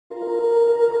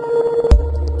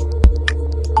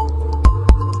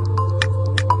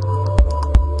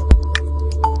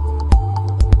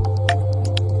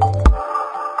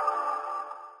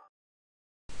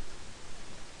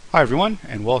Hi everyone,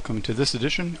 and welcome to this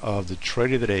edition of the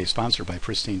Trade of the Day, sponsored by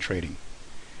Pristine Trading.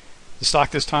 The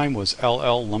stock this time was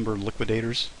LL Lumber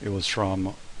Liquidators. It was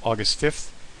from August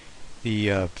 5th.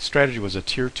 The strategy was a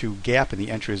tier 2 gap, and the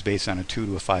entry is based on a 2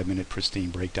 to a 5 minute Pristine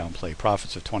breakdown play.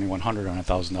 Profits of $2,100 on a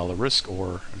 $1,000 risk,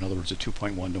 or in other words a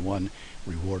 2.1 to 1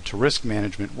 reward to risk.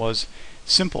 Management was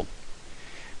simple.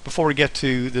 Before we get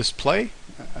to this play,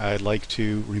 I'd like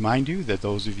to remind you that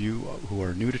those of you who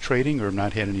are new to trading or have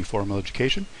not had any formal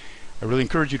education, I really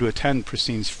encourage you to attend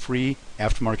Pristine's free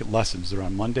aftermarket lessons. They're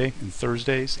on Monday and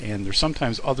Thursdays, and there's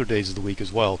sometimes other days of the week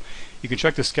as well. You can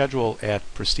check the schedule at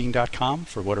pristine.com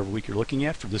for whatever week you're looking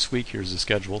at. For this week, here's the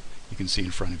schedule you can see in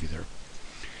front of you there.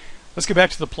 Let's get back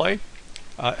to the play.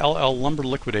 LL Lumber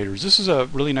Liquidators. This is a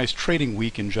really nice trading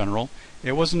week in general.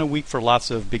 It wasn't a week for lots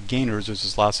of big gainers. There's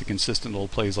just lots of consistent little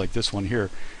plays like this one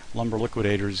here. Lumber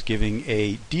Liquidators giving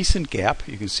a decent gap.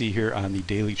 You can see here on the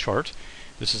daily chart.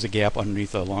 This is a gap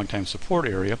underneath a long-time support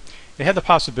area. It had the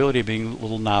possibility of being a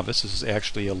little novice. This is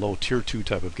actually a low tier 2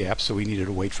 type of gap, so we needed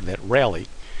to wait for that rally.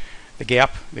 The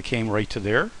gap that came right to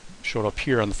there showed up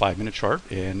here on the 5 minute chart,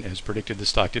 and as predicted, the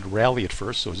stock did rally at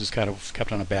first, so it was just kind of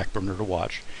kept on a back burner to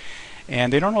watch.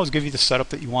 And they don't always give you the setup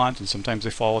that you want, and sometimes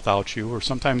they fall without you, or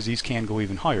sometimes these can go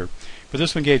even higher. But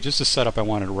this one gave just the setup I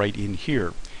wanted right in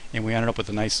here, and we ended up with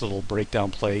a nice little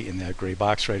breakdown play in that gray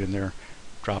box right in there,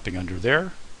 dropping under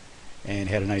there, and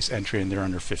had a nice entry in there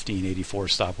under 1584,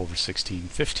 stop over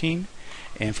 1615.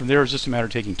 And from there it was just a matter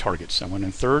of taking targets. I went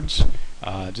in thirds,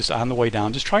 just on the way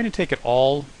down, just trying to take it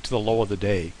all to the low of the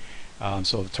day.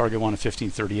 So target 1 of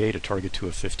 1538, a target 2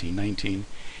 of 1519,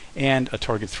 and a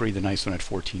target 3, the nice one, at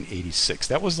 1486.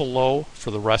 That was the low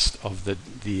for the rest of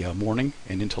the morning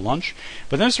and into lunch.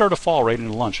 But then it started to fall right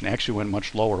into lunch and actually went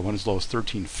much lower, went as low as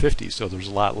 1350, so there's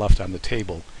a lot left on the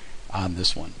table on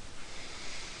this one.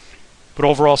 But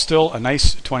overall, still a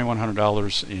nice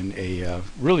 $2,100 in a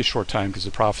really short time, because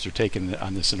the profits are taken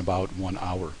on this in about 1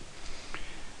 hour.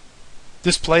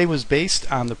 This play was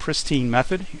based on the Pristine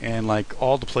method, and like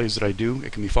all the plays that I do,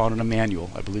 it can be found in a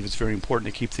manual. I believe it's very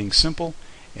important to keep things simple,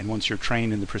 and once you're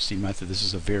trained in the Pristine method, this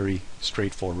is a very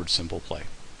straightforward, simple play.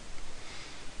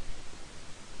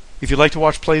 If you'd like to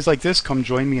watch plays like this, come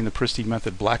join me in the Pristine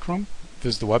method Black Room.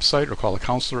 Visit the website or call a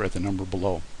counselor at the number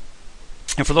below.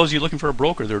 And for those of you looking for a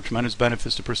broker, there are tremendous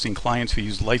benefits to Pristine clients who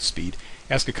use Lightspeed.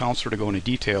 Ask a counselor to go into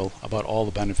detail about all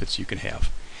the benefits you can have.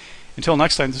 Until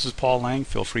next time, this is Paul Lang.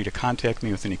 Feel free to contact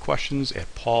me with any questions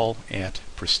at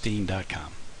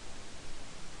paul@pristine.com.